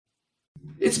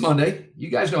It's Monday. You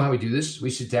guys know how we do this. We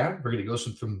sit down. We're going to go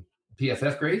from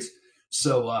PFF grades.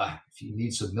 So if you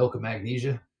need some milk of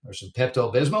magnesia or some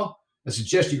Pepto-Bismol, I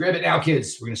suggest you grab it now,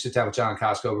 kids. We're going to sit down with John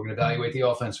Costco. We're going to evaluate the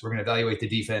offense. We're going to evaluate the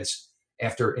defense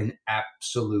after an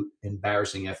absolute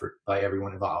embarrassing effort by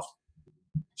everyone involved.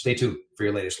 Stay tuned for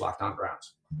your latest Locked On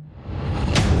Browns.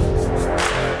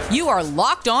 You are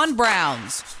Locked On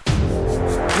Browns,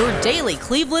 your daily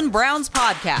Cleveland Browns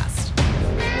podcast.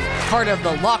 Part of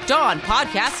the Locked On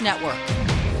Podcast Network.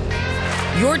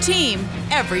 Your team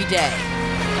every day.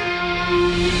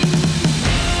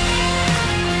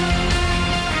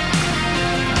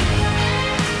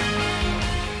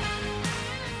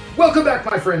 Welcome back,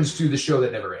 my friends, to the show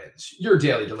that never ends. Your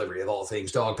daily delivery of all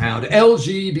things Dog Pound,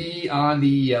 LGB on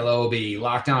the LOB.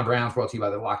 Locked On Browns, brought to you by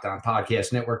the Locked On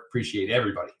Podcast Network. Appreciate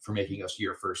everybody for making us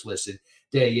your first listen,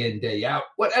 day in, day out,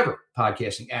 whatever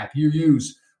podcasting app you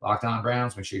use. Locked On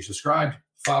Browns, make sure you're subscribed,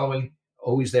 following,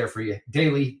 always there for you,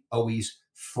 daily, always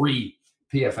free.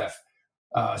 PFF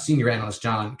senior analyst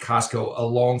John Costco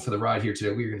along for the ride here today.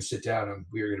 We are going to sit down and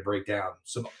we are going to break down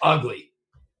some ugly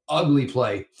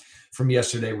play from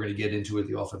yesterday. We're going to get into it,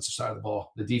 the offensive side of the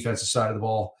ball, the defensive side of the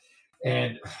ball,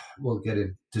 and we'll get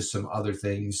into some other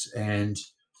things. And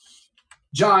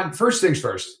John, first things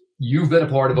first, you've been a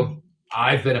part of them.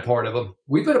 I've been a part of them.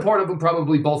 We've been a part of them,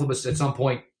 probably both of us at some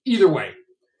point. Either way,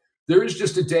 there is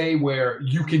just a day where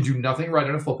you can do nothing right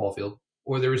on a football field,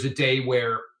 or there is a day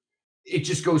where it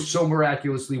just goes so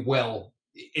miraculously well,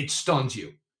 it stuns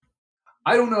you.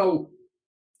 I don't know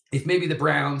if maybe the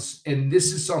Browns, and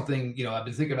this is something, I've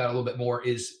been thinking about a little bit more,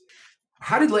 is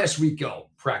how did last week go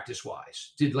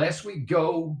practice-wise? Did last week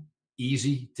go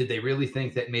easy? Did they really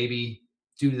think that maybe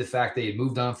due to the fact they had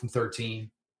moved on from 13,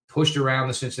 pushed around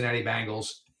the Cincinnati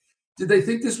Bengals, did they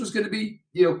think this was going to be,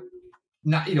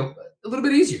 not, a little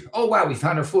bit easier? Oh, wow, we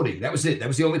found our footing. That was it. That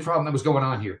was the only problem that was going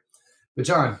on here. But,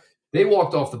 John, they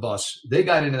walked off the bus. They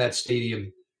got into that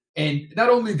stadium. And not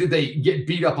only did they get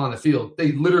beat up on the field,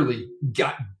 they literally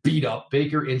got beat up.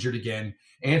 Baker injured again.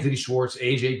 Anthony Schwartz,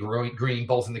 AJ Green,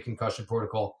 both in the concussion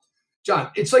protocol.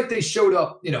 John, it's like they showed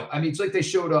up, to a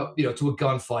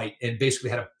gunfight and basically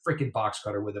had a freaking box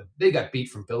cutter with them. They got beat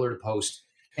from pillar to post.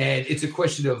 And it's a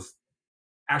question of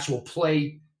actual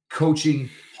play, coaching,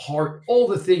 heart, all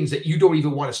the things that you don't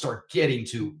even want to start getting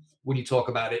to when you talk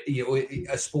about it,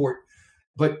 a sport.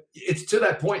 But it's to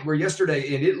that point where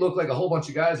yesterday, and it looked like a whole bunch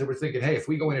of guys that were thinking, hey, if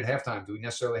we go in at halftime, do we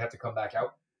necessarily have to come back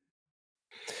out?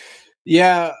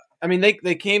 Yeah, I mean,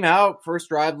 they came out, first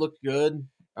drive looked good,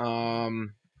 but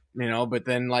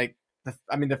then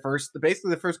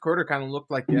basically the first quarter kind of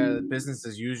looked like business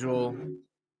as usual.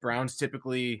 Browns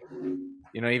typically,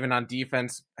 even on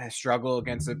defense, struggle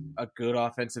against a good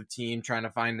offensive team trying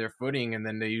to find their footing, and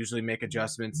then they usually make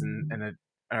adjustments and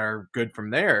are good from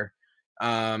there.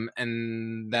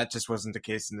 And that just wasn't the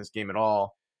case in this game at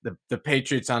all. The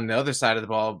Patriots on the other side of the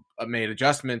ball made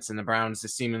adjustments, and the Browns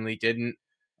just seemingly didn't.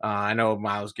 I know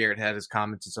Myles Garrett had his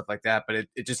comments and stuff like that, but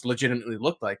it just legitimately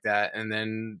looked like that. And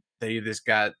then they just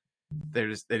got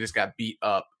beat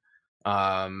up.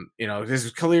 This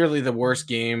is clearly the worst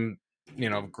game,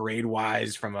 grade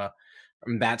wise from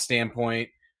that standpoint,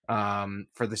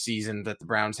 for the season that the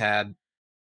Browns had.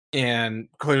 And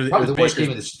clearly probably the worst game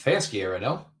of the Stefanski era,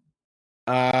 no?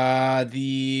 I'd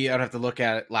have to look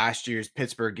at it. Last year's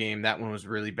Pittsburgh game, that one was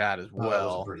really bad as well. That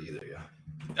wasn't pretty either, yeah.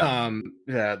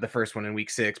 The first one in week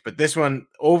 6, but this one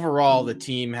overall, the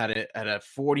team had a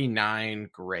 49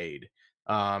 grade.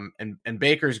 And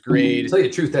Baker's grade. To tell you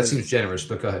the truth, that seems generous,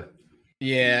 but go ahead.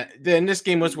 Yeah, then this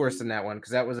game was worse than that one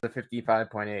because that was a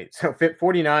 55.8. So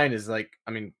 49 is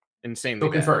insanely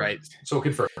bad, right? So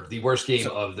confirmed. The worst game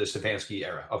of the Stefanski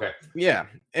era. Okay. Yeah,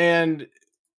 and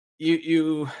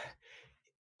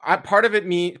part of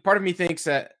me thinks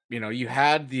that you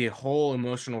had the whole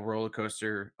emotional roller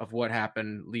coaster of what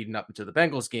happened leading up into the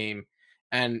Bengals game,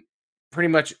 and pretty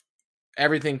much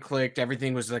everything clicked.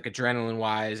 Everything was like adrenaline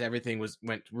wise. Everything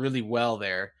went really well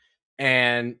there,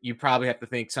 and you probably have to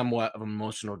think somewhat of an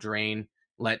emotional drain,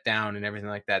 let down, and everything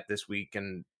like that this week.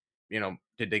 And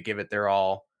did they give it their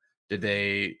all? Did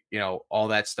they, all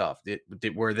that stuff?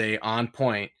 Were they on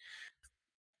point?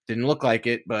 Didn't look like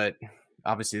it, but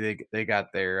obviously they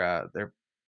got they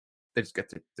just got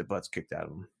the butts kicked out of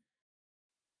them.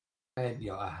 And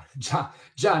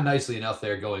John, nicely enough,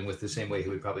 there going with the same way he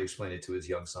would probably explain it to his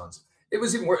young sons. It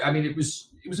was even worse. I mean, it was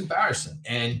embarrassing.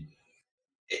 And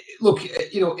look,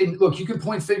 you can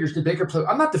point fingers to Baker.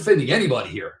 I'm not defending anybody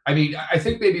here. I mean, I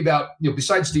think maybe about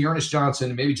besides Dearness Johnson,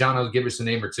 and maybe John will give us a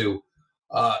name or two.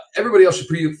 Everybody else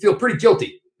should feel pretty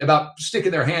guilty about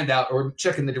sticking their hand out or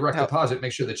checking the direct deposit,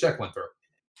 make sure the check went through.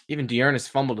 Even Dearness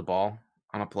fumbled the ball.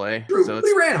 on a play. True, So but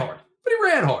he ran hard.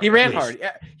 He ran hard.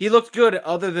 Yeah, he looked good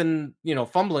other than,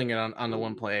 fumbling it on the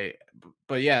one play.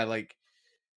 But yeah, like,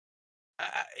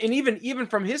 and even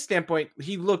from his standpoint,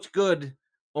 he looked good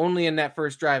only in that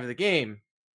first drive of the game.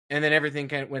 And then everything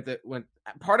kind of went.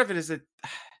 Part of it is that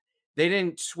they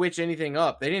didn't switch anything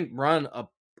up. They didn't run a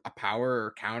power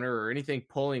or counter or anything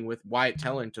pulling with Wyatt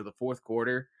Teller to the fourth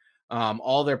quarter.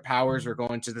 All their powers were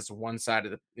going to this one side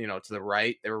of the, to the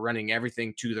right. They were running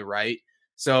everything to the right.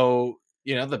 So,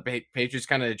 the Patriots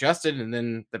kind of adjusted, and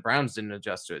then the Browns didn't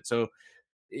adjust to it. So,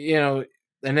 and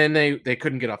then they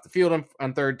couldn't get off the field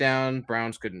on third down.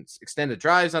 Browns couldn't extend the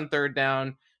drives on third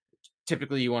down.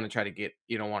 Typically, you want to try to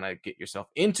you don't want to get yourself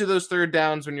into those third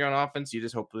downs when you're on offense. You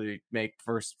just hopefully make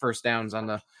first downs on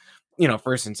the,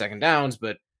 first and second downs.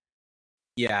 But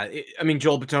yeah,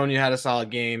 Joel Bitonio had a solid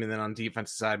game, and then on the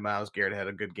defensive side, Myles Garrett had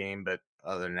a good game. But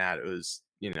other than that, it was,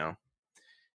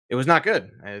 it was not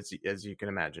good, as you can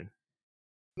imagine.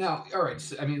 Now, all right.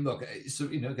 So, look,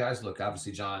 guys, look,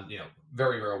 obviously, John,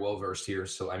 very, very well versed here.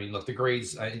 So, look, the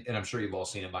grades, and I'm sure you've all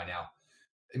seen it by now.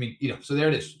 So there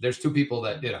it is. There's two people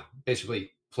that,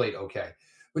 basically played okay.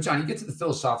 But, John, you get to the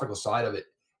philosophical side of it.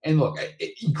 And look,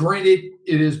 granted,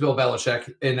 it is Bill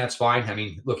Belichick, and that's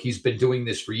fine. Look, he's been doing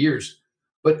this for years.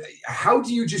 But how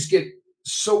do you just get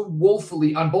so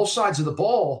woefully on both sides of the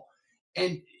ball?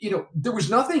 And, there was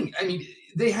nothing.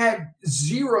 They had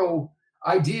zero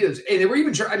ideas, and they were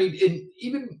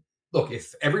even look,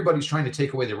 if everybody's trying to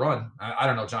take away the run, I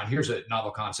don't know, John, here's a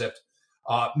novel concept.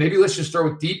 Maybe let's just throw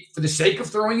it deep for the sake of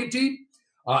throwing it deep.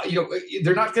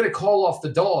 They're not going to call off the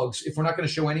dogs if we're not going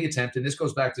to show any attempt. And this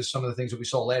goes back to some of the things that we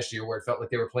saw last year where it felt like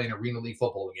they were playing Arena League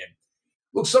football again.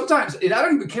 Look, sometimes, and I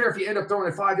don't even care if you end up throwing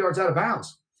it 5 yards out of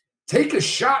bounds. Take a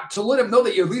shot to let them know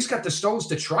that you at least got the stones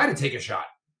to try to take a shot.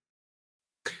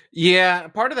 Yeah,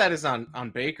 part of that is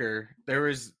on Baker. There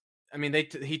was,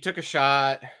 he took a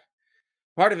shot.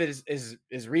 Part of it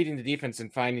is reading the defense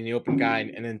and finding the open guy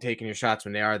and then taking your shots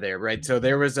when they are there, right? So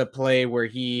there was a play where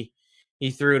he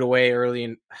threw it away early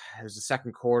in it was the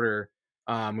second quarter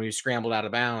when he scrambled out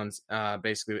of bounds,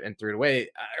 basically, and threw it away.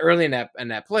 Early in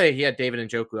that play, he had David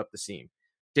Njoku up the seam,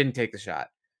 didn't take the shot.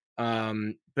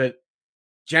 But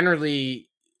generally,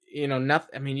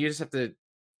 nothing. You just have to.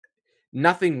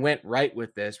 Nothing went right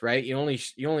with this, right? You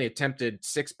only attempted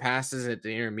 6 passes at the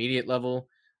intermediate level.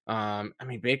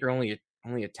 Baker only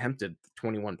attempted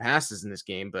 21 passes in this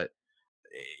game, but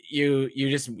you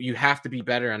have to be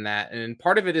better on that. And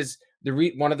part of it is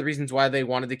one of the reasons why they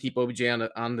wanted to keep OBJ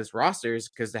on this roster is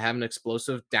because they have an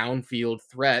explosive downfield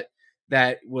threat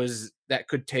that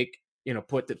could take,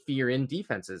 put the fear in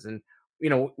defenses. And,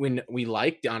 when we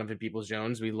like Donovan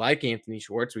Peoples-Jones, we like Anthony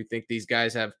Schwartz, we think these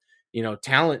guys have,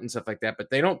 talent and stuff like that, but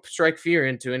they don't strike fear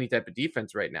into any type of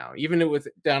defense right now. Even with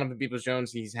Donovan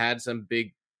Peoples-Jones, he's had some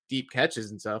big, deep catches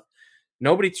and stuff.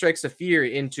 Nobody strikes the fear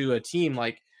into a team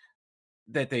like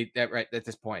that right at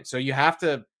this point. So you have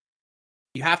to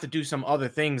do some other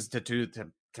things to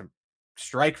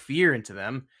strike fear into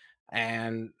them.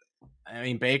 And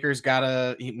Baker's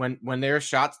got when there are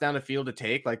shots down the field to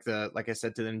take, like I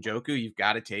said to the Njoku, you've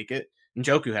got to take it.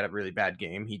 Njoku had a really bad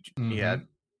game.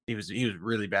 He was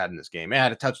really bad in this game. He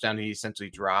had a touchdown he essentially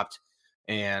dropped,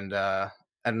 and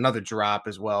another drop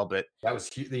as well. But that was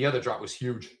the other drop was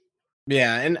huge.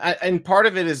 Yeah, and part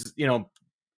of it is,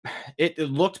 it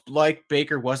looked like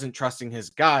Baker wasn't trusting his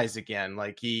guys again.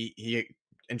 Like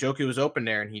Njoku was open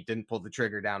there and he didn't pull the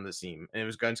trigger down the seam. And it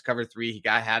was going to cover 3. He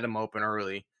had him open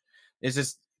early. It's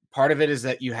just part of it is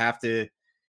that you have to,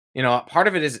 part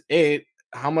of it is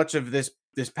how much of this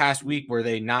past week were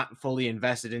they not fully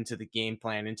invested into the game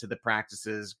plan, into the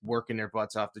practices, working their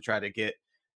butts off to try to get,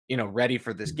 ready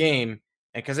for this game.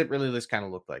 And because it really just kind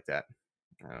of looked like that.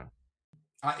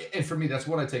 And for me, that's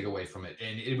what I take away from it.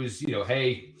 And it was,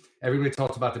 hey, everybody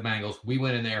talked about the Bengals. We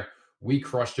went in there. We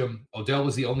crushed them. Odell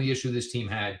was the only issue this team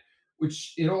had,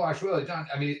 which, actually, John,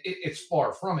 it's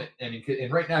far from it.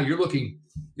 And right now you're looking,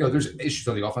 there's issues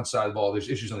on the offensive side of the ball. There's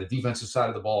issues on the defensive side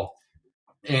of the ball.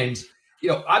 And,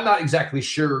 I'm not exactly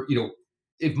sure,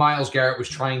 if Myles Garrett was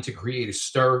trying to create a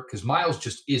stir, because Myles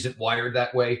just isn't wired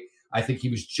that way. I think he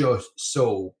was just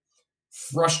so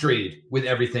frustrated with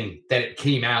everything that it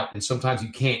came out, and sometimes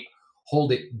you can't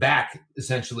hold it back,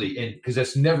 essentially, and because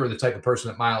that's never the type of person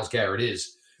that Myles Garrett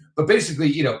is. But basically,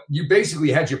 you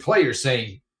basically had your players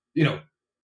saying,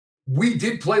 we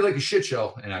did play like a shit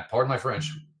show, and I pardon my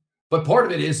French, but part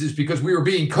of it is because we were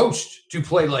being coached to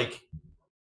play like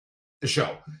the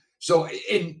show. So,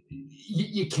 and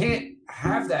you can't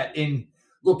have that. And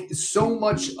look, so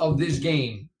much of this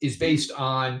game is based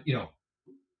on,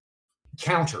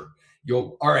 counter.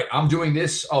 All right, I'm doing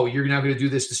this. Oh, you're now going to do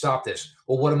this to stop this.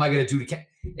 Well, what am I going to do to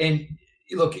and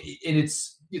look, and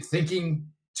it's thinking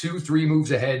 2-3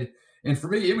 moves ahead. And for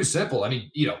me, it was simple. I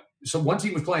mean, so one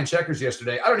team was playing checkers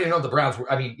yesterday. I don't even know if the Browns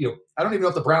were. I mean, I don't even know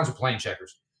if the Browns were playing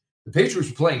checkers. The Patriots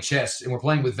were playing chess and were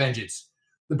playing with vengeance.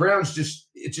 The Browns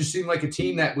it just seemed like a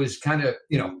team that was kind of,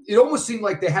 it almost seemed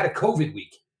like they had a COVID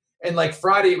week. And like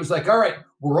Friday, it was like, all right,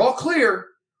 we're all clear.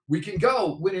 We can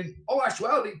go. When in all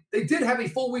actuality, they did have a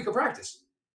full week of practice.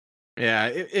 Yeah,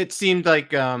 it seemed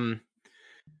like, I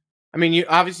mean,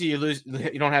 you lose.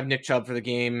 You don't have Nick Chubb for the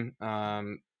game.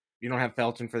 You don't have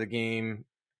Felton for the game.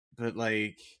 But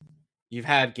like, you've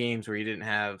had games where you didn't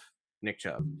have Nick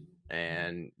Chubb,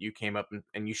 and you came up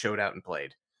and you showed out and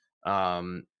played.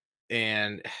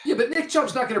 And yeah, but Nick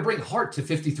Chubb's not going to bring heart to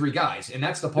 53 guys, and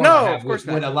that's the part no, I have of course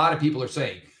when a lot of people are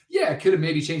saying, yeah, it could have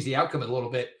maybe changed the outcome a little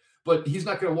bit, but he's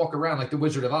not going to walk around like the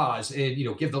Wizard of Oz and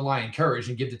give the Lion courage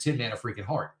and give the Tin Man a freaking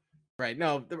heart. Right.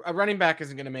 No, a running back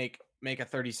isn't going to make a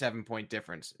 37-point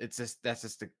difference. It's just that's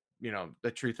just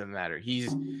the truth of the matter.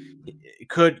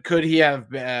 Could he have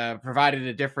provided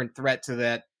a different threat to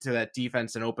that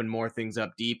defense and opened more things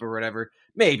up deep or whatever?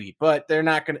 Maybe, but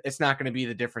it's not going to be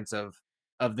the difference of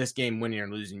this game winning or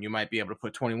losing. You might be able to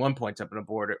put 21 points up on a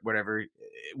board or whatever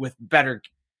with better,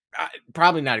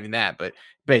 probably not even that, but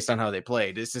based on how they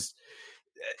played, it's just,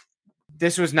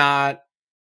 this was not,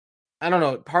 I don't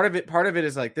know. Part of it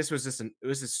is like, this was just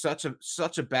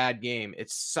such a bad game.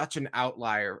 It's such an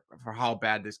outlier for how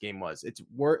bad this game was. It's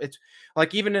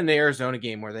like, even in the Arizona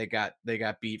game where they got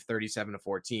beat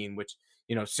 37-14, which,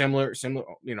 similar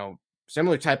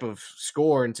type of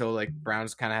score until like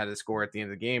Browns kind of had a score at the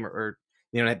end of the game or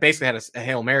it basically had a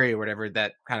Hail Mary or whatever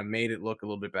that kind of made it look a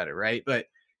little bit better. Right. But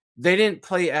they didn't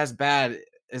play as bad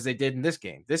as they did in this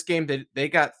game. This game, they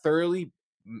got thoroughly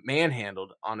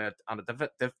manhandled on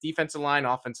the defensive line,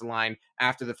 offensive line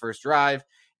after the first drive,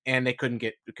 and they couldn't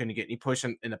get any push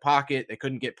in the pocket. They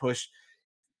couldn't get push,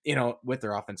 with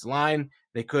their offensive line.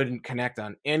 They couldn't connect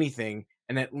on anything.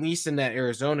 And at least in that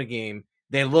Arizona game,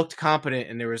 they looked competent,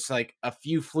 and there was like a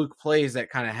few fluke plays that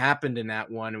kind of happened in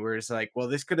that one where it's like, well,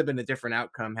 this could have been a different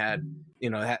outcome had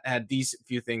these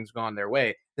few things gone their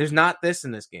way. There's not this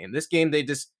in this game. This game, they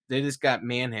just got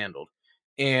manhandled.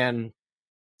 And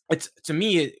it's, to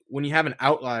me, when you have an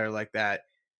outlier like that,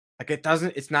 like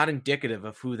it's not indicative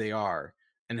of who they are.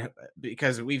 And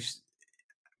because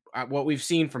what we've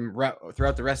seen from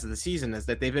throughout the rest of the season is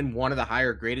that they've been one of the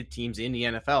higher graded teams in the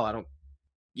NFL.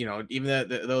 Even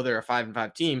though they're a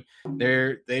 5-5 team,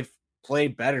 they've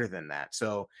played better than that.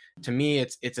 So to me,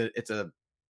 it's an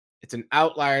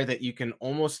outlier that you can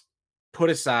almost put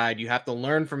aside. You have to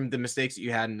learn from the mistakes that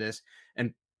you had in this,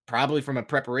 and probably from a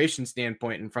preparation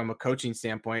standpoint and from a coaching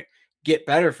standpoint, get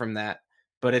better from that.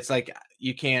 But it's like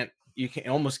you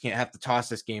almost can't have to toss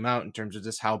this game out in terms of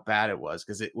just how bad it was,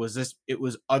 because it was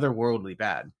otherworldly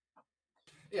bad.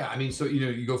 Yeah, I mean, so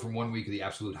you go from 1 week of the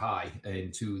absolute high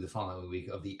into the following week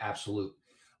of the absolute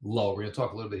low. We're going to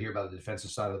talk a little bit here about the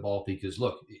defensive side of the ball, because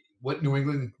look, what New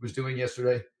England was doing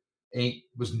yesterday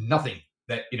was nothing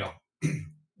that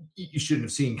you shouldn't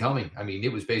have seen coming. I mean,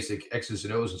 it was basic X's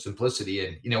and O's and simplicity.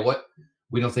 And you know what?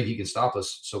 We don't think you can stop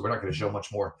us, so we're not going to show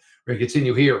much more. We're going to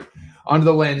continue here Under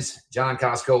the Lens. John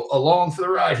Costco along for the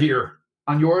ride here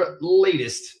on your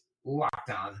latest Locked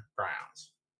On Browns.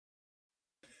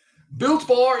 Built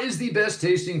Bar is the best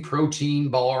tasting protein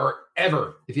bar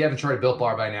ever. If you haven't tried a Built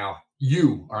Bar by now,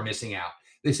 you are missing out.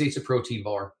 They say it's a protein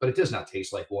bar, but it does not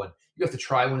taste like one. You have to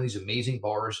try one of these amazing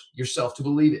bars yourself to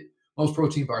believe it. Most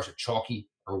protein bars are chalky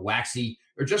or waxy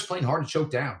or just plain hard to choke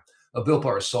down. A Built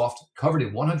Bar is soft, covered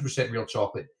in 100% real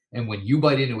chocolate, and when you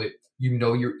bite into it, you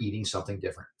know you're eating something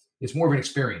different. It's more of an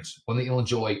experience, one that you'll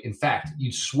enjoy. In fact,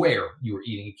 you'd swear you were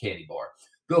eating a candy bar.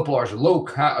 Built Bars are low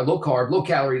carb, low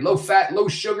calorie, low fat, low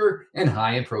sugar, and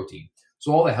high in protein.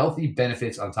 So all the healthy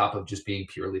benefits on top of just being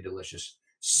purely delicious.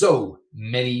 So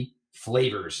many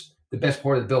flavors. The best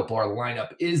part of the Built Bar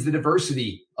lineup is the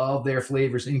diversity of their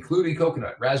flavors, including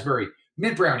coconut, raspberry,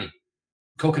 mint brownie,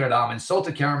 coconut almond,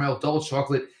 salted caramel, double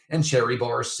chocolate, and cherry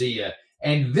barcia.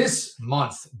 And this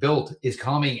month, Built is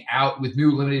coming out with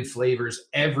new limited flavors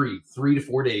every 3 to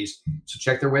 4 days. So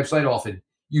check their website often.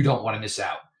 You don't want to miss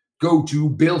out. Go to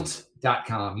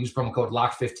Built.com. Use promo code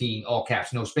LOCKED15, all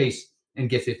caps, no space, and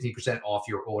get 15% off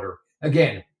your order.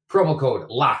 Again, promo code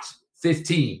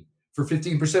LOCKED15 for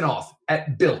 15% off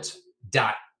at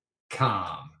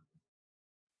Built.com.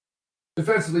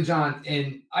 Defensively, John,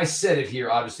 and I said it here,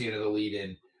 obviously, into the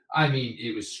lead-in. I mean,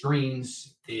 it was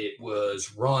screens, it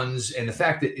was runs, and the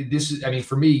fact that this is, I mean,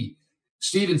 for me,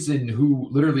 Stevenson, who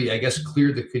literally, I guess,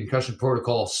 cleared the concussion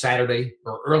protocol Saturday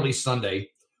or early Sunday,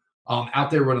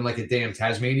 out there running like a damn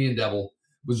Tasmanian devil,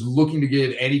 was looking to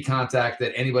give any contact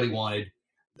that anybody wanted.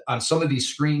 On some of these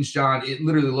screens, John, it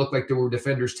literally looked like there were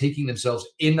defenders taking themselves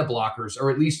in the blockers,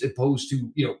 or at least opposed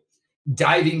to,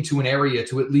 diving to an area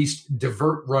to at least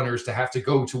divert runners to have to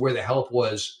go to where the help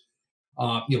was.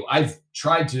 I've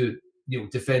tried to,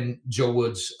 defend Joe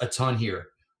Woods a ton here.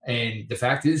 And the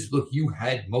fact is, look, you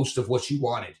had most of what you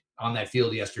wanted on that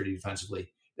field yesterday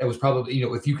defensively. That was probably,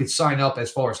 if you could sign up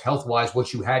as far as health-wise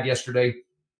what you had yesterday,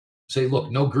 say, look,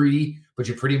 no Greedy, but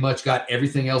you pretty much got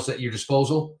everything else at your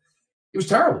disposal. It was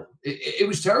terrible. It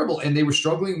was terrible. And they were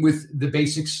struggling with the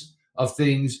basics of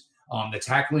things. The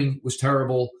tackling was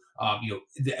terrible.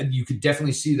 You could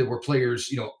definitely see that were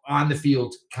players, on the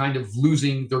field kind of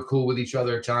losing their cool with each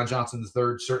other. John Johnson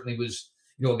III certainly was,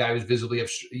 a guy who was visibly,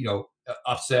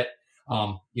 upset.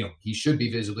 He should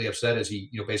be visibly upset as he,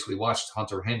 basically watched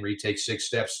Hunter Henry take 6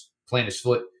 steps, plant his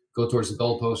foot, go towards the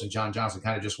goalpost, and John Johnson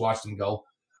kind of just watched him go.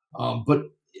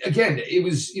 But again, it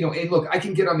was, and look, I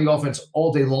can get on the offense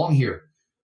all day long here,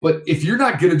 but if you're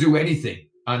not going to do anything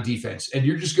on defense and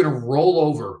you're just going to roll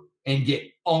over and get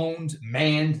owned,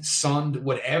 manned, sunned,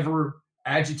 whatever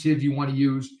adjective you want to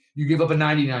use, you give up a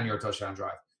 99-yard touchdown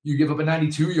drive. You give up a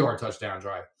 92-yard touchdown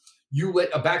drive. You let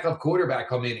a backup quarterback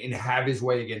come in and have his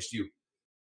way against you.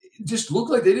 It just looked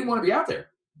like they didn't want to be out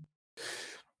there.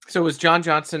 So was John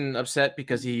Johnson upset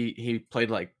because he played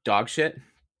like dog shit?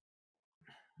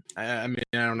 I mean,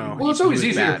 I don't know. Well, it's always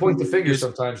easier to point the finger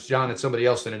sometimes, John, at somebody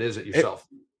else than it is at yourself.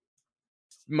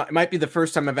 It might be the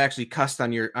first time I've actually cussed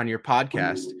on your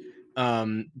podcast.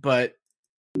 But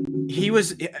he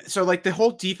was, so like the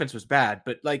whole defense was bad,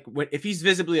 but like if he's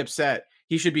visibly upset,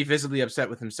 he should be visibly upset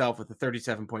with himself with the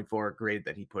 37.4 grade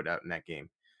that he put out in that game.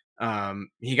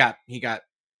 He got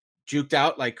juked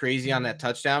out like crazy on that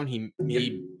touchdown. He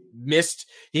missed,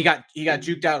 he got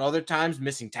juked out other times,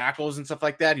 missing tackles and stuff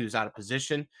like that. He was out of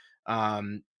position.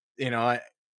 The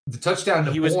touchdown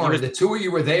to Bourne, the two of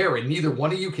you were there and neither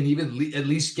one of you can even at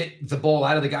least get the ball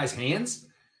out of the guy's hands.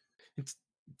 It's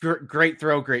great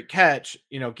throw, great catch,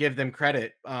 give them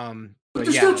credit. But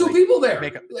there's still 2 people there.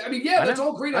 That's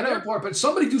all great on their part, but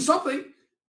somebody do something.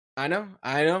 I know.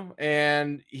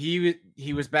 And he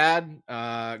was bad.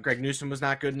 Greg Newsome was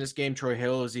not good in this game. Troy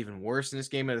Hill was even worse in this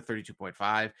game at a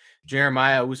 32.5.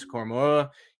 Jeremiah Usakormoa,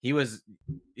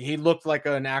 he looked like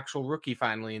an actual rookie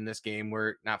finally in this game,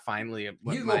 where not finally.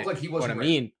 He looked like he wasn't. What I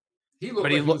mean, he looked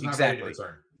like he was not exactly. ready to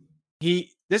return.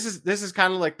 This is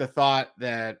kind of like the thought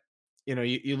that,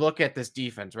 you look at this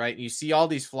defense, right? You see all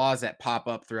these flaws that pop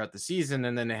up throughout the season,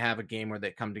 and then they have a game where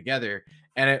they come together.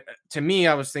 And to me,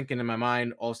 I was thinking in my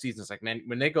mind all season, it's like, man,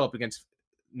 when they go up against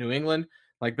New England,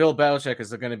 like Bill Belichick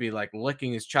is going to be like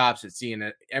licking his chops at seeing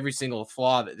every single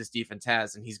flaw that this defense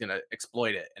has, and he's going to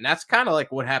exploit it. And that's kind of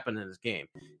like what happened in this game,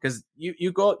 because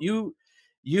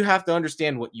you have to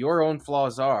understand what your own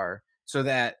flaws are, so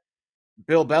that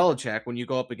Bill Belichick, when you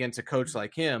go up against a coach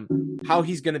like him, how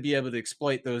he's going to be able to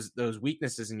exploit those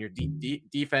weaknesses in your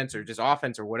defense or just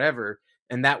offense or whatever.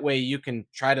 And that way you can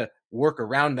try to work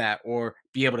around that or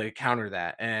be able to counter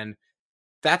that. And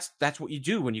that's what you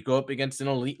do when you go up against an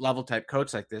elite level type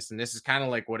coach like this. And this is kind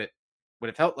of like what it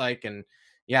felt like. And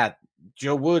yeah,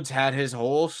 Joe Woods had his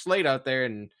whole slate out there,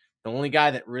 and the only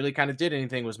guy that really kind of did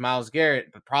anything was Myles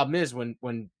Garrett. The problem is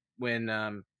when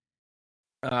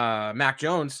Mac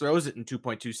Jones throws it in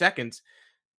 2.2 seconds,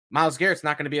 Myles Garrett's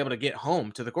not going to be able to get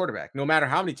home to the quarterback, no matter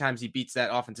how many times he beats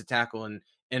that offensive tackle in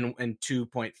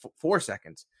 2.4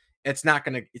 seconds. It's not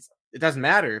going to, it doesn't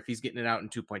matter if he's getting it out in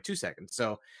 2.2 seconds.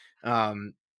 So, he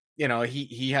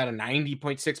had a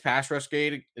 90.6 pass rush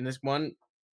grade in this one.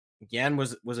 Again,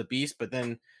 was a beast, but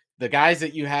then the guys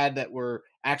that you had that were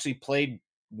actually played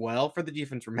well for the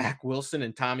defense were Mack Wilson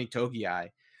and Tommy Togiai.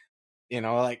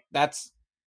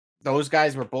 Those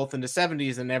guys were both in the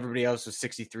 70s, and everybody else was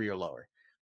 63 or lower.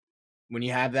 When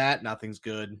you have that, nothing's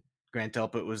good. Grant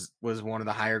Delpit was one of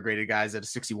the higher graded guys at a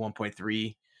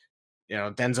 61.3.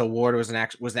 Denzel Ward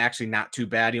was actually not too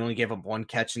bad. He only gave up 1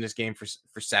 catch in this game for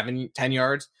 10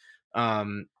 yards.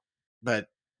 But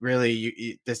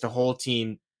really, the whole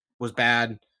team was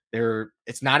bad.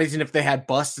 It's not even if they had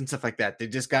busts and stuff like that. They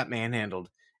just got manhandled,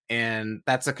 and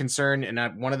that's a concern.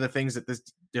 And one of the things that this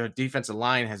defensive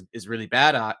line is really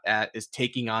bad at is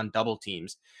taking on double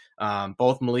teams.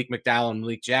 Both Malik McDowell and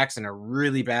Malik Jackson are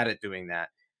really bad at doing that.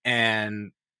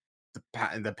 And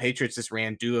the Patriots just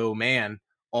ran duo man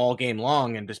all game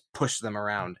long and just pushed them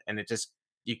around. And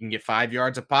you can get 5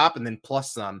 yards a pop and then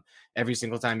plus some every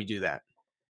single time you do that.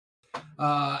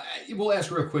 We'll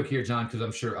ask real quick here, John, because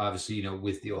I'm sure, obviously,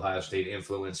 with the Ohio State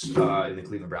influence in the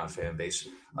Cleveland Brown fan base.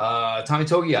 Tommy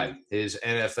Togiai, his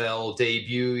NFL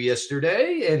debut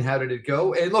yesterday, and how did it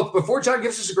go? And look, before John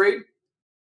gives us a grade,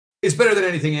 it's better than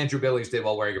anything Andrew Billings did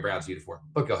while wearing a Browns uniform.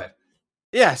 But go ahead.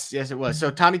 Yes, it was. So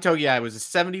Tommy Togiai was a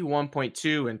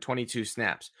 71.2 and 22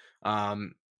 snaps.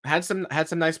 Had some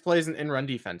nice plays in run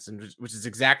defense, and which is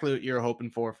exactly what you're hoping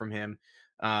for from him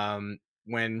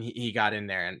when he got in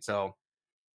there. And so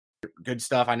good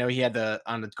stuff. I know he had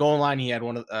on the goal line, he had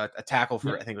one of a tackle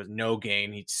for I think it was no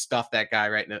gain. He stuffed that guy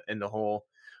right in the hole.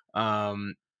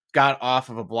 Got off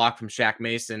of a block from Shaq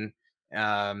Mason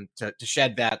to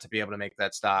shed that, to be able to make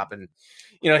that stop. And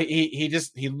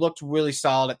he looked really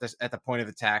solid at the point of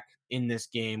attack in this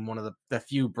game. One of the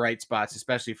few bright spots,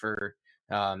 especially for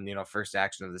first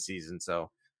action of the season. So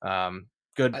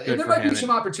good. There might be some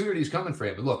opportunities coming for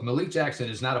him. But look, Malik Jackson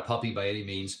is not a puppy by any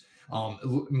means.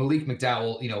 Malik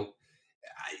McDowell,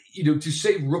 to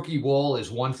say rookie wall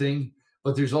is one thing,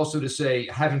 but there's also to say,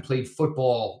 having played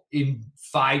football in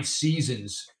 5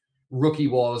 seasons, rookie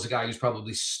wall is a guy who's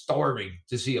probably starving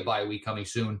to see a bye week coming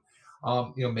soon.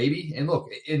 Maybe. And look,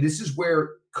 and this is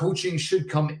where coaching should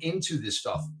come into this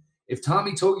stuff. If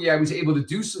Tommy Togiai was able to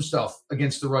do some stuff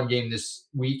against the run game this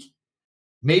week,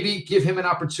 maybe give him an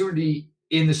opportunity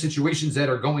in the situations that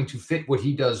are going to fit what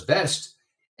he does best,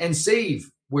 and save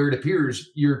where it appears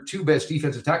your 2 best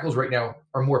defensive tackles right now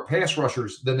are more pass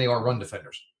rushers than they are run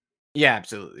defenders. Yeah,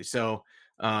 absolutely. So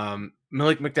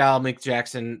Malik McDowell, Malik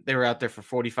Jackson, they were out there for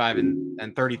 45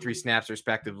 and 33 snaps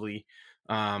respectively.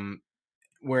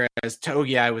 Whereas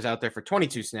Togiai was out there for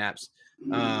 22 snaps.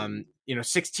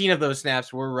 16 of those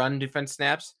snaps were run defense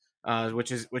snaps,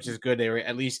 which is good. They were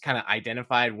at least kind of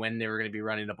identified when they were going to be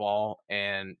running the ball.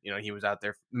 And, he was out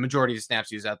there, majority of the snaps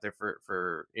he was out there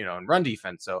for in run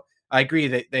defense. So I agree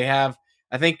that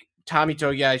I think Tommy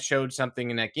Togiai showed something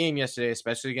in that game yesterday,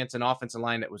 especially against an offensive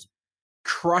line that was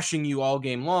crushing you all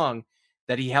game long,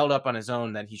 that he held up on his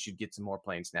own, that he should get some more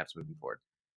playing snaps moving forward.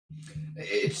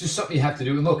 It's just something you have to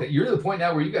do. And look, you're to the point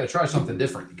now where you got to try something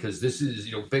different, because this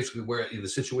is, basically where in the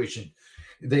situation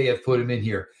they have put him in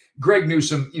here. Greg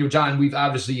Newsome, John, we've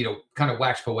obviously, kind of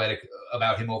waxed poetic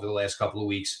about him over the last couple of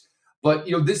weeks, but,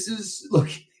 this is, look,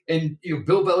 and,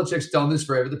 Bill Belichick's done this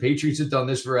forever. The Patriots have done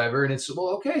this forever. And it's, well,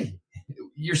 okay,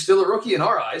 you're still a rookie in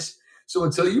our eyes. So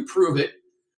until you prove it,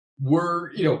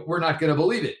 we're not going to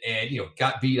believe it. And,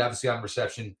 got beat obviously on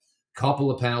reception, couple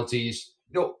of penalties,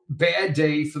 bad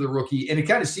day for the rookie. And it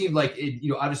kind of seemed like,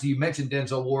 obviously you mentioned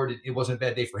Denzel Ward. It wasn't a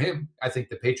bad day for him. I think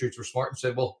the Patriots were smart and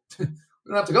said, well, we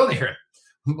don't have to go there.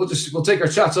 We'll take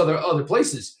our shots other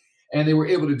places. And they were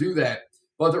able to do that.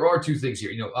 But there are 2 things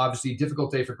here. Obviously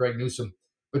difficult day for Greg Newsome.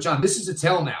 But John, this is a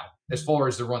tell now as far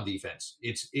as the run defense.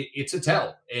 It's a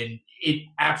tell, and it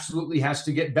absolutely has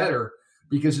to get better,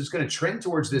 because it's going to trend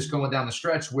towards this going down the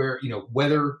stretch where,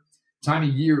 whether time of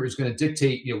year is going to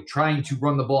dictate, trying to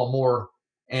run the ball more,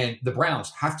 and the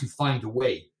Browns have to find a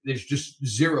way. There's just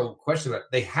zero question about it.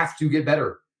 They have to get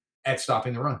better at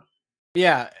stopping the run.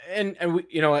 Yeah. And we,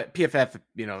 at PFF,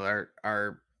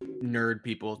 our nerd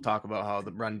people talk about how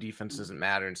the run defense doesn't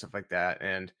matter and stuff like that.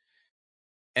 And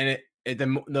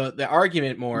the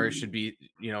argument more should be,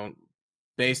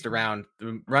 based around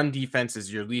the run defense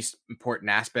is your least important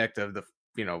aspect of the,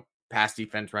 pass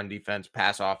defense, run defense,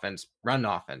 pass offense, run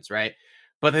offense, right?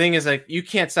 But the thing is, like, you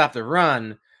can't stop the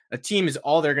run. A team is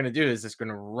all they're going to do is just going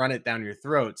to run it down your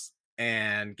throats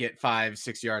and get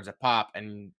 5-6 yards a pop,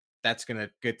 and that's going to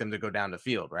get them to go down the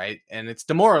field, right? And it's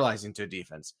demoralizing to a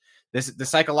defense. The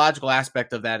psychological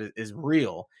aspect of that is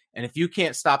real. And if you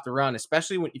can't stop the run,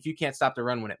 especially if you can't stop the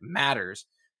run when it matters,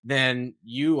 then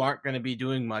you aren't going to be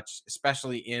doing much,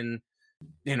 especially in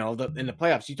the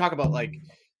playoffs. You talk about, like,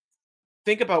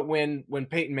 think about when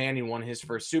Peyton Manning won his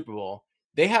first Super Bowl.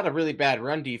 They had a really bad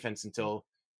run defense until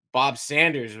Bob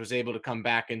Sanders was able to come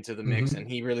back into the mix, and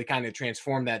he really kind of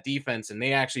transformed that defense. And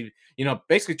they actually,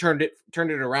 basically turned it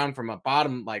around from a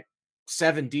bottom, like,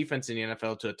 7 defense in the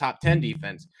NFL to a top 10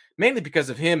 defense, mainly because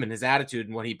of him and his attitude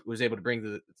and what he was able to bring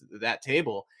to that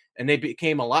table. And they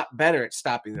became a lot better at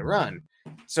stopping the run.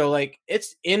 So, like,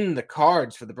 it's in the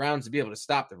cards for the Browns to be able to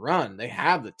stop the run. They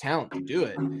have the talent to do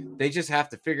it. They just have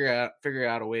to figure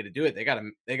out a way to do it. They got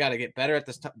to get better at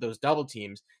those double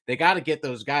teams. They got to get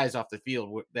those guys off the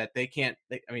field that they can't.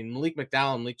 Malik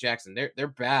McDowell and Malik Jackson, they're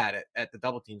bad at the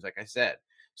double teams, like I said.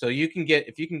 So if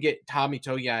you can get Tommy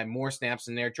Togiai more snaps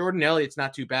in there. Jordan Elliott's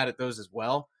not too bad at those as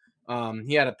well.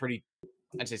 He had a pretty,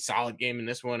 I'd say, solid game in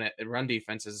this one at run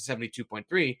defense as a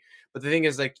 72.3. But the thing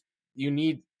is, like, you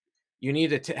need you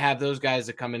need to have those guys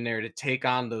that come in there to take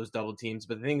on those double teams.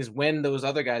 But the thing is, when those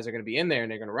other guys are going to be in there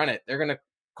and they're going to run it, they're going to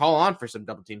call on for some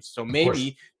double teams. So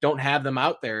maybe don't have them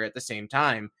out there at the same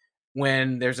time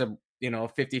when there's a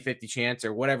 50-50 chance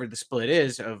or whatever the split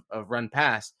is of run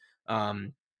pass,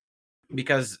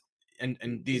 because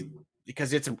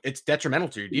it's detrimental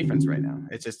to your defense right now.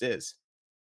 It just is.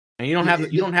 And you don't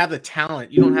have the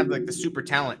talent. You don't have like the super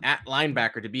talent at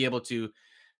linebacker to be able to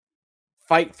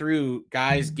fight through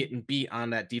guys getting beat on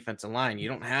that defensive line. You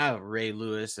don't have Ray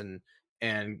Lewis and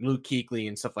Luke Kuechly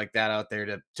and stuff like that out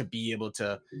there to be able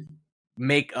to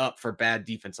make up for bad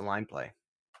defensive line play.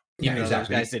 Even though those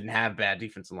guys didn't have bad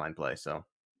defensive line play. So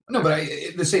no, but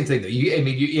the same thing though.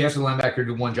 You ask the linebacker to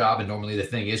do one job, and normally the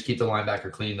thing is keep the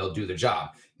linebacker clean. They'll do their job.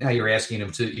 Now you're asking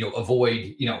them to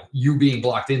avoid you being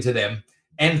blocked into them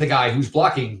and the guy who's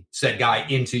blocking said guy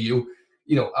into you.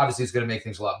 Obviously it's going to make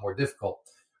things a lot more difficult.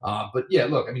 But yeah,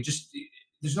 look, I mean, just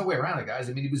there's no way around it, guys.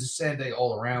 I mean, it was a sad day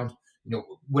all around.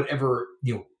 Whatever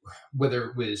whether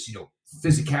it was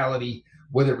physicality,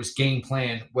 whether it was game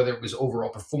plan, whether it was overall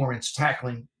performance,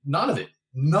 tackling, none of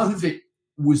it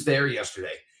was there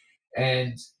yesterday.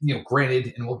 And,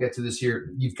 granted, and we'll get to this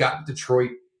here, you've got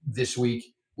Detroit this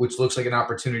week, which looks like an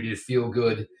opportunity to feel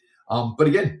good. But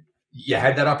again, you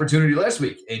had that opportunity last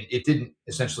week, and it didn't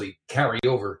essentially carry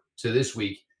over to this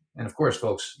week. And of course,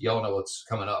 folks, y'all know what's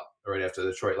coming up right after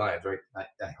the Detroit Lions, right?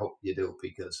 I hope you do,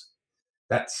 because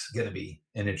that's going to be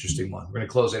an interesting one. We're going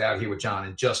to close it out here with John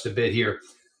in just a bit here.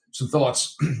 Some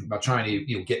thoughts about trying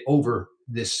to get over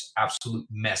this absolute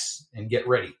mess and get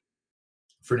ready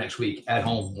for next week at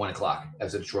home, 1:00,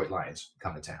 as the Detroit Lions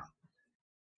come to town.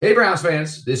 Hey, Browns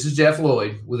fans, this is Jeff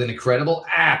Lloyd with an incredible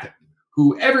app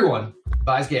who everyone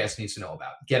buys gas needs to know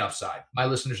about. Get Upside. My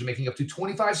listeners are making up to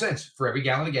 25 cents for every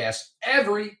gallon of gas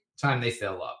every time they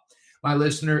fill up. My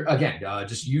listener, again,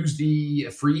 just use the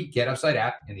free Get Upside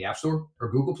app in the App Store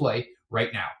or Google Play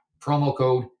right now. Promo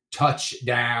code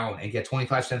TOUCHDOWN and get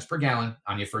 25 cents per gallon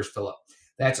on your first fill up.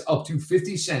 That's up to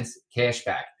 50 cents cash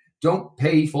back. Don't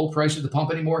pay full price at the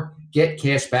pump anymore. Get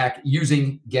cash back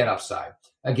using Get Upside.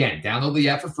 Again, download the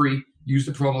app for free. Use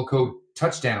the promo code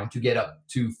TOUCHDOWN to get up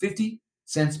to 50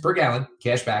 cents per gallon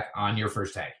cash back on your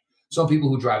first tank. Some people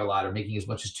who drive a lot are making as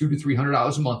much as $200 to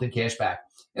 $300 a month in cash back,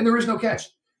 and there is no catch.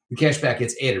 The cash back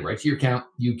gets added right to your account.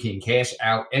 You can cash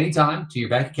out anytime to your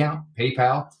bank account,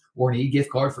 PayPal, or an e-gift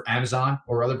card for Amazon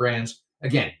or other brands.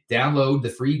 Again, download the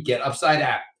free Get Upside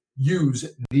app. Use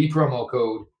the promo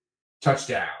code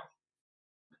TOUCHDOWN.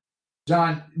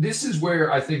 John, this is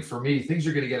where I think for me, things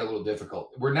are going to get a little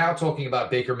difficult. We're now talking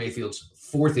about Baker Mayfield's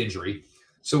fourth injury.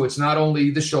 So it's not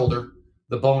only the shoulder,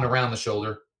 the bone around the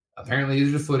shoulder. Apparently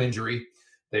there's a foot injury.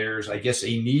 There's, I guess, a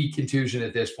knee contusion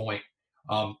at this point.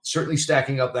 Certainly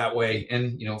stacking up that way.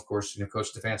 And, of course, Coach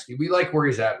Stefanski, we like where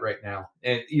he's at right now.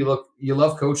 And you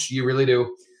love Coach, you really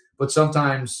do. But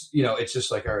sometimes, it's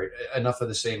just like, all right, enough of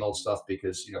the same old stuff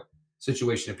because,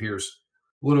 situation appears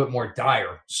a little bit more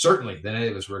dire, certainly, than any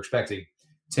of us were expecting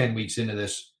 10 weeks into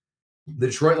this. The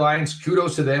Detroit Lions,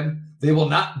 kudos to them. They will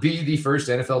not be the first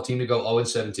NFL team to go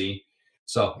 0-17.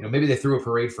 So, maybe they threw a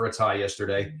parade for a tie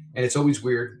yesterday. And it's always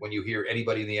weird when you hear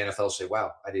anybody in the NFL say,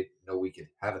 wow, I didn't know we could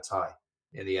have a tie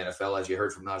in the NFL. As you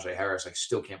heard from Najee Harris, I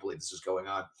still can't believe this is going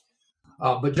on.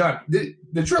 But, John, the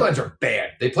Detroit Lions are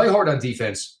bad. They play hard on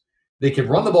defense. They can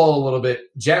run the ball a little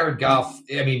bit. Jared Goff,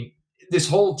 I mean, this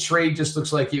whole trade just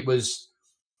looks like it was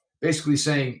basically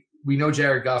saying, we know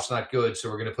Jared Goff's not good, so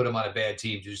we're going to put him on a bad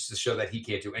team just to show that he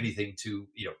can't do anything to,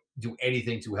 do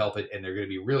anything to help it, and they're going to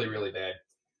be really, really bad.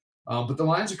 But the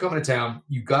Lions are coming to town.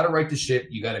 You got to right the ship.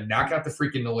 You got to knock out the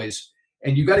freaking noise,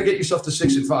 and you got to get yourself to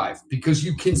 6-5 because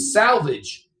you can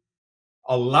salvage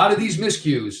a lot of these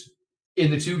miscues in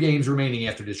the 2 games remaining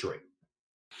after Detroit.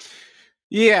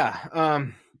 Yeah,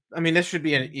 I mean, this should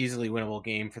be an easily winnable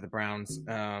game for the Browns,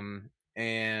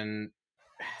 and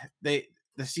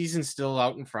the season's still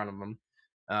out in front of them.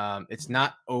 It's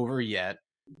not over yet.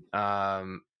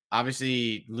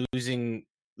 Obviously, losing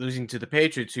to the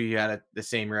Patriots, who you had the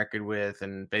same record with,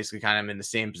 and basically kind of in the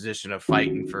same position of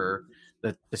fighting for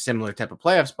the similar type of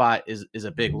playoff spot is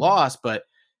a big loss. But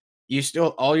you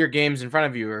still, all your games in front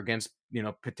of you are against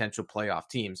potential playoff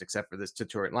teams, except for this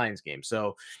Detroit Lions game.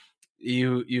 So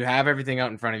you have everything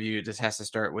out in front of you. It just has to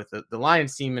start with the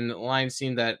Lions team, and the Lions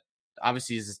team that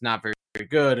obviously is not very, very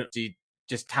good.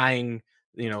 Just tying,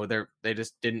 they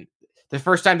just didn't. The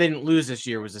first time they didn't lose this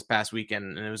year was this past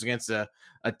weekend, and it was against a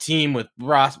team with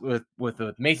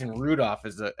Mason Rudolph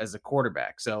as a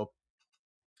quarterback. So,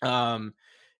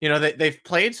 they've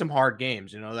played some hard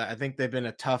games. I think they've been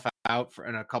a tough out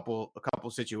in a couple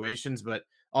situations, but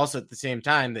also at the same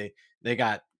time they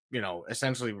got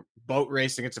essentially boat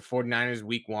race against the 49ers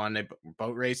week 1. They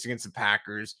boat race against the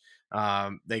Packers.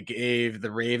 They gave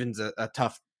the Ravens a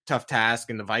tough task,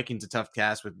 and the Vikings a tough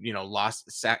task with,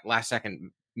 last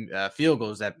second field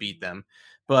goals that beat them.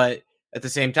 But at the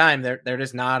same time, they're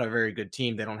just not a very good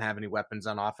team. They don't have any weapons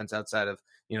on offense outside of,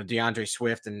 DeAndre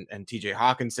Swift and TJ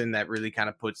Hawkinson that really kind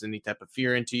of puts any type of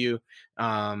fear into you.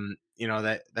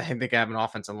 That I think they have an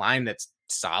offensive line that's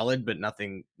solid, but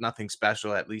nothing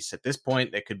special, at least at this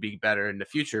point. That could be better in the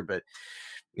future. But,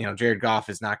 Jared Goff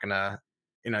is not going to,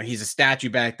 he's a statue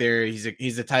back there.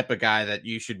 He's the type of guy that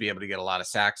you should be able to get a lot of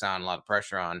sacks on, a lot of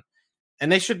pressure on.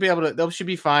 And they should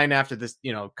be fine after this,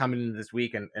 coming into this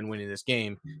week and winning this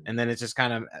game. And then it's just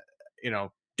kind of,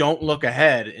 don't look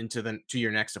ahead to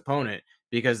your next opponent,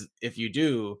 because if you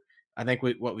do, I think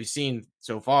what we've seen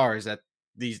so far is that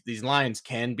these lines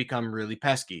can become really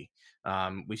pesky.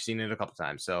 We've seen it a couple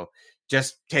times. So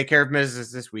just take care of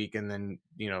business this week, and then,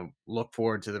 look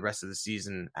forward to the rest of the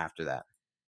season after that.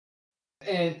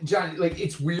 And John,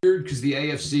 it's weird because the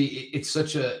AFC, it's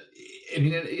such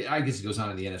I guess it goes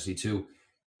on in the NFC too.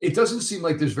 It doesn't seem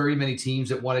like there's very many teams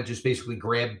that want to just basically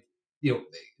grab,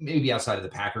 maybe outside of the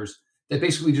Packers, that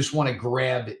basically just want to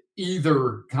grab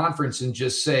either conference and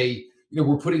just say,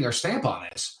 we're putting our stamp on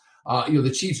this.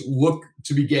 The Chiefs look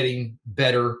to be getting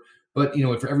better, but,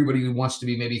 for everybody who wants to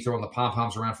be maybe throwing the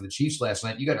pom-poms around for the Chiefs last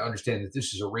night, you got to understand that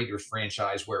this is a Raiders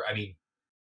franchise where,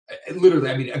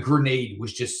 literally, a grenade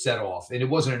was just set off, and it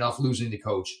wasn't enough losing the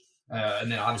coach.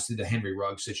 And then obviously the Henry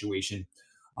Ruggs situation.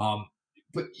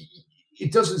 But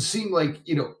it doesn't seem like,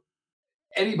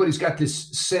 anybody's got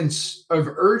this sense of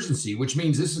urgency, which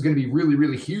means this is going to be really,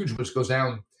 really huge, which goes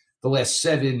down the last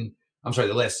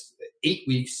 8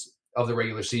 weeks of the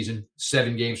regular season,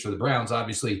 7 games for the Browns.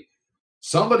 Obviously,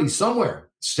 somebody somewhere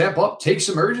step up, take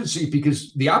some urgency,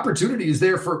 because the opportunity is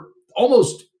there for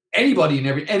almost anybody in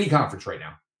any conference right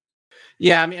now.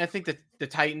 Yeah, I think that the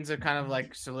Titans are kind of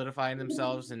like solidifying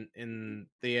themselves in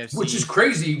the AFC. Which is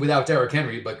crazy without Derrick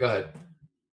Henry, but go ahead.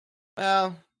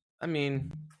 Well,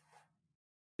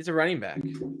 he's a running back.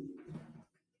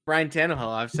 Ryan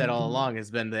Tannehill, I've said all along, has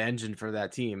been the engine for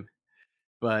that team.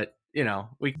 But,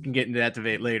 we can get into that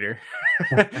debate later.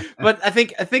 But I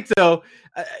think though,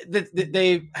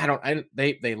 they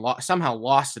somehow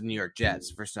lost to the New York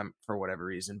Jets for whatever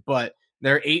reason, but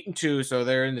they're 8-2, so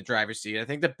they're in the driver's seat. I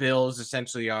think the Bills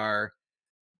essentially are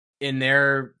in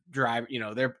their drive.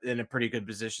 They're in a pretty good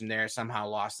position there. Somehow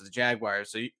lost to the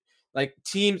Jaguars. So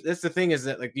teams, that's the thing, is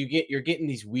that you're getting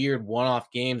these weird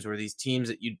one-off games where these teams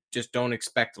that you just don't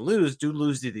expect to lose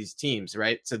to these teams,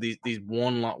 right? So these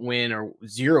 1-win or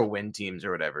 0-win teams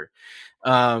or whatever.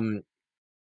 So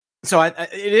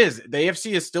it is, the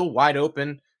AFC is still wide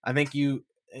open. I think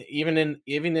even in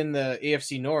the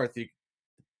AFC North,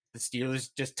 the Steelers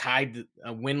just tied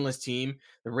a winless team.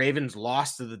 The Ravens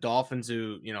lost to the Dolphins,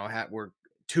 who were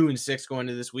 2-6 going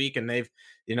into this week, and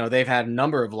they've had a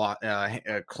number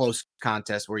of close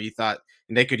contests where you thought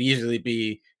they could easily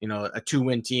be a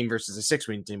 2-win team versus a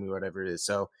 6-win team or whatever it is.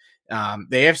 So the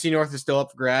AFC North is still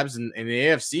up for grabs, and the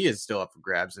AFC is still up for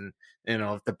grabs. And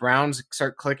if the Browns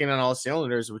start clicking on all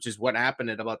cylinders, which is what happened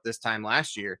at about this time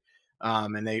last year,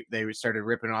 and they started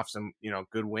ripping off some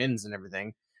good wins and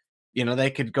everything,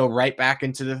 they could go right back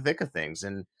into the thick of things.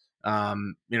 And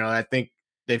I think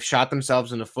they've shot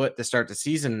themselves in the foot to start the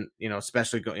season,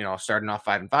 especially starting off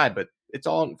 5-5, but it's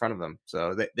all in front of them.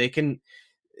 So they can.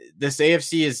 This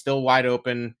AFC is still wide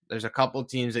open. There's a couple of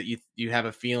teams that you have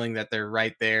a feeling that they're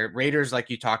right there. Raiders, like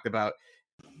you talked about,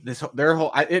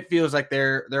 it feels like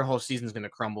their whole season is going to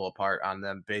crumble apart on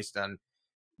them based on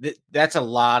that's a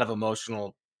lot of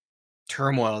emotional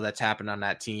turmoil that's happened on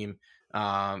that team.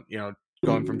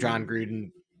 Going from John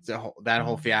Gruden, that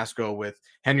whole fiasco with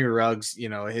Henry Ruggs,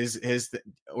 his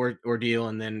ordeal,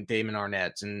 and then Damon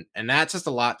Arnett, and that's just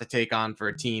a lot to take on for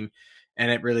a team. And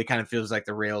it really kind of feels like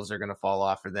the rails are going to fall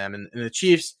off for them. And the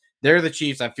Chiefs, they're the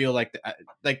Chiefs. I feel like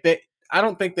I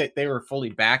don't think that they were fully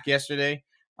back yesterday,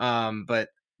 but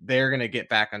they're going to get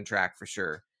back on track for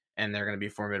sure. And they're going to be a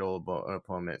formidable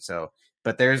opponent. So,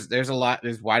 but there's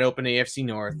wide open AFC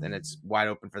North, and it's wide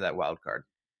open for that wild card.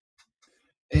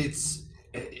 It's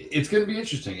going to be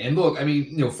interesting. And look,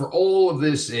 for all of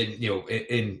this, and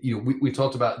we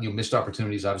talked about missed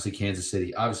opportunities. Obviously, Kansas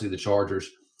City, obviously the Chargers.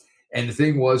 And the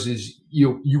thing is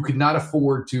you could not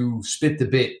afford to spit the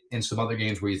bit in some other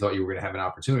games where you thought you were going to have an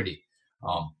opportunity.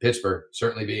 Pittsburgh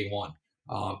certainly being one.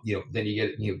 Then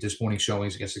you get disappointing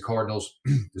showings against the Cardinals,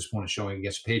 disappointing showing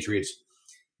against the Patriots,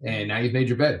 and now you've made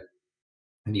your bed,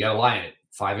 and you got to lie in it.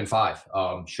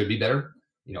 5-5 should be better.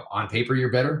 On paper you're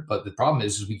better, but the problem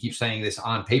is we keep saying this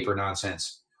on paper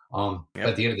nonsense.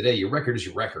 At the end of the day, your record is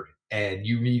your record, and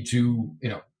you need to,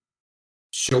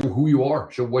 show who you are,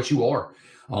 show what you are.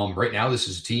 Right now, this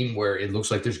is a team where it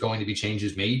looks like there's going to be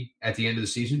changes made at the end of the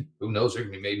season. Who knows? There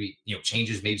can be maybe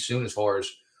changes made soon as far as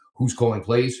who's calling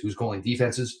plays, who's calling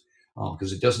defenses,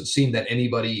 because it doesn't seem that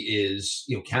anybody is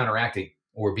counteracting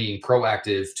or being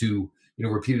proactive to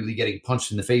repeatedly getting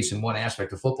punched in the face in one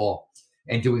aspect of football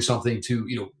and doing something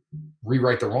to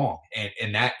rewrite the wrong.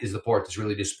 And that is the part that's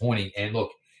really disappointing. And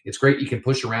look, it's great you can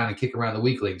push around and kick around the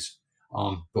weaklings,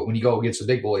 but when you go against the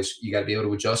big boys, you got to be able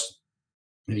to adjust.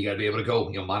 And you got to be able to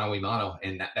go, mano a mano.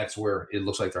 And that's where it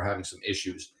looks like they're having some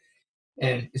issues.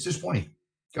 And it's disappointing.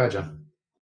 Go ahead, John.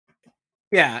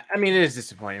 Yeah, I mean, it is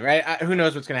disappointing, right? Who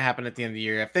knows what's going to happen at the end of the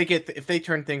year? If they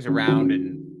turn things around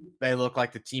and they look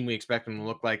like the team we expect them to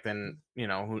look like, then,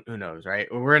 who knows, right?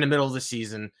 We're in the middle of the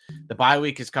season. The bye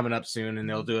week is coming up soon, and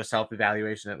they'll do a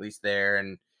self-evaluation at least there.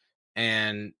 And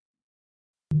I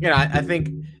think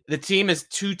the team is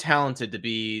too talented to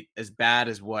be as bad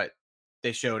as what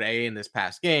they showed in this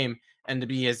past game and to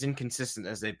be as inconsistent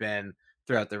as they've been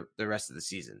throughout the rest of the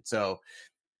season. So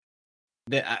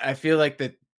I feel like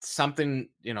that something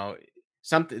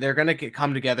they're going to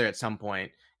come together at some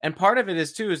point. And part of it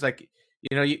is too, is like,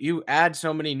 you add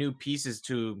so many new pieces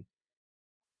to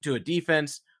a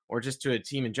defense or just to a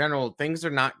team in general, things are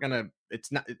not going to,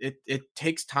 it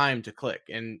takes time to click.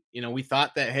 And, we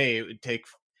thought that, hey, it would take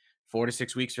 4 to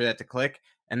 6 weeks for that to click.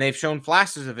 And they've shown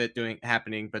flashes of it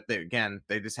happening, but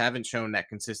they just haven't shown that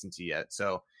consistency yet.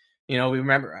 So, we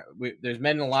remember there's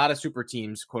been a lot of super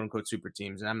teams, quote unquote super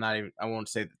teams, and I won't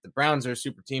say that the Browns are a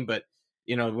super team, but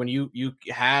when you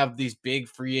have these big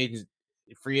free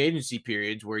agency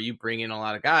periods where you bring in a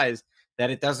lot of guys, that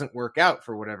it doesn't work out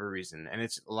for whatever reason, and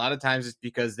it's a lot of times it's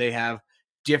because they have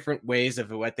different ways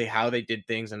of how they did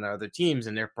things on the other teams,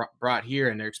 and they're brought here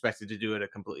and they're expected to do it a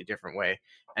completely different way.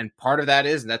 And part of that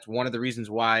is, and that's one of the reasons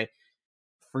why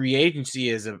free agency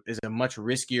is a much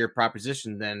riskier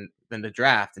proposition than the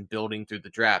draft and building through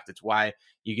the draft. It's why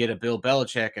you get a Bill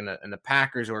Belichick and the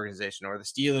Packers organization or the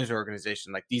Steelers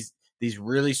organization, like these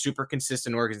really super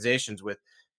consistent organizations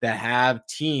that have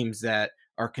teams that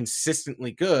are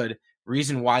consistently good.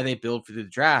 Reason why they build through the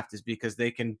draft is because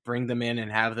they can bring them in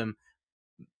and have them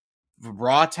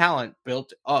raw talent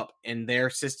built up in their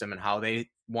system and how they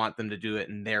want them to do it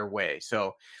in their way.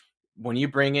 So when you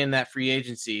bring in that free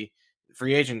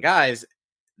agent guys,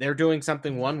 they're doing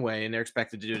something one way and they're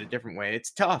expected to do it a different way.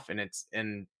 It's tough, and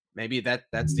maybe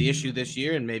that's the issue this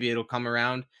year, and maybe it'll come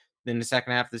around in the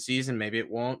second half of the season. Maybe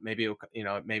it won't. Maybe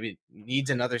maybe it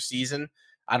needs another season.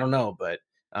 I don't know, but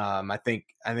I think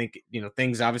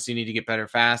things obviously need to get better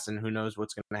fast, and who knows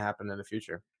what's going to happen in the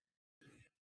future.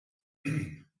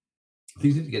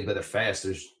 Things need to get better fast.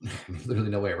 There's literally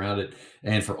no way around it.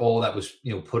 And for all that was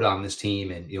put on this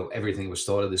team, and everything was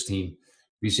thought of this team,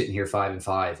 be sitting here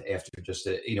 5-5 after just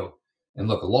and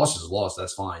look, a loss is a loss.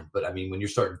 That's fine. But I mean, when you're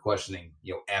starting questioning,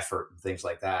 effort and things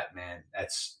like that, man,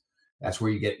 that's where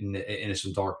you get into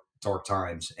some dark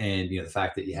times. And, the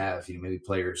fact that you have, maybe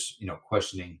players,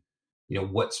 questioning,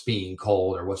 what's being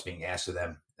called or what's being asked of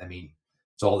them. I mean,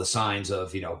 it's all the signs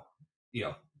of, we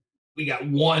got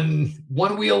one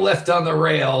wheel left on the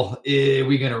rail. Are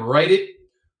we going to right it,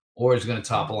 or is it going to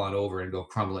topple on over and go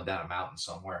crumbling down a mountain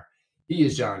somewhere? He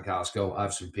is John Costco. I'm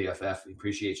from PFF. We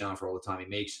appreciate John for all the time he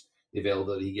makes, the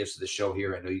availability he gives to the show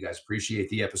here. I know you guys appreciate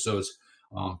the episodes.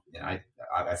 And I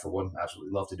for one,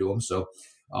 absolutely love to do them. So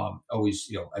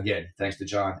always, again, thanks to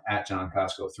John at John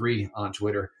Costco 3 on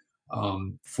Twitter.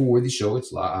 For the show,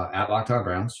 it's at Locked On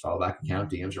Browns. Follow back account.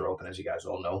 DMs are open, as you guys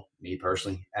all know. Me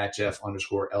personally, at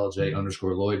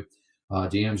Jeff_LJ_Lloyd.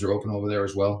 DMs are open over there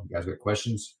as well. You guys got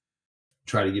questions?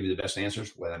 Try to give you the best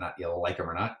answers, whether or not you like them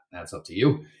or not. That's up to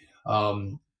you.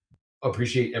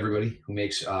 Appreciate everybody who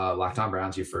makes Locked On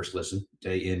Browns your first listen,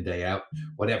 day in, day out,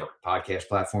 whatever podcast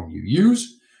platform you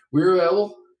use. We're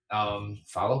available.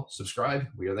 Follow, subscribe.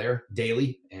 We are there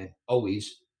daily and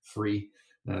always free.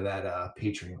 None of that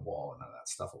Patreon wall and none of that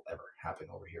stuff will ever happen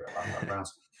over here at Locked On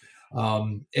Browns.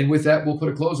 And with that, we'll put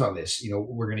a close on this.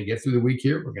 We're going to get through the week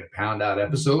here. We're going to pound out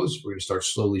episodes. We're going to start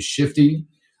slowly shifting,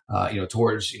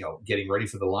 towards, getting ready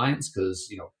for the Lions,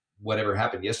 because, whatever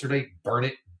happened yesterday, burn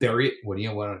it, bury it. When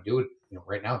you want to do it,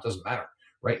 right now, it doesn't matter.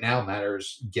 Right now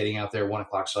matters getting out there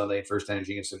 1:00 Sunday, first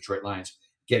energy against the Detroit Lions,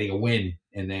 getting a win.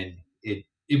 And then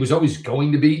it was always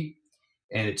going to be,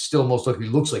 and it still most likely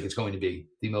looks like it's going to be,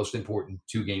 the most important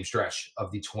 2-game stretch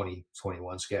of the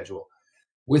 2021 schedule.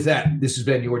 With that, this has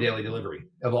been your daily delivery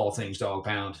of all things Dog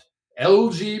Pound,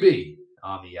 LGB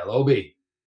on the LOB.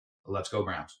 Let's go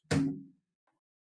Browns.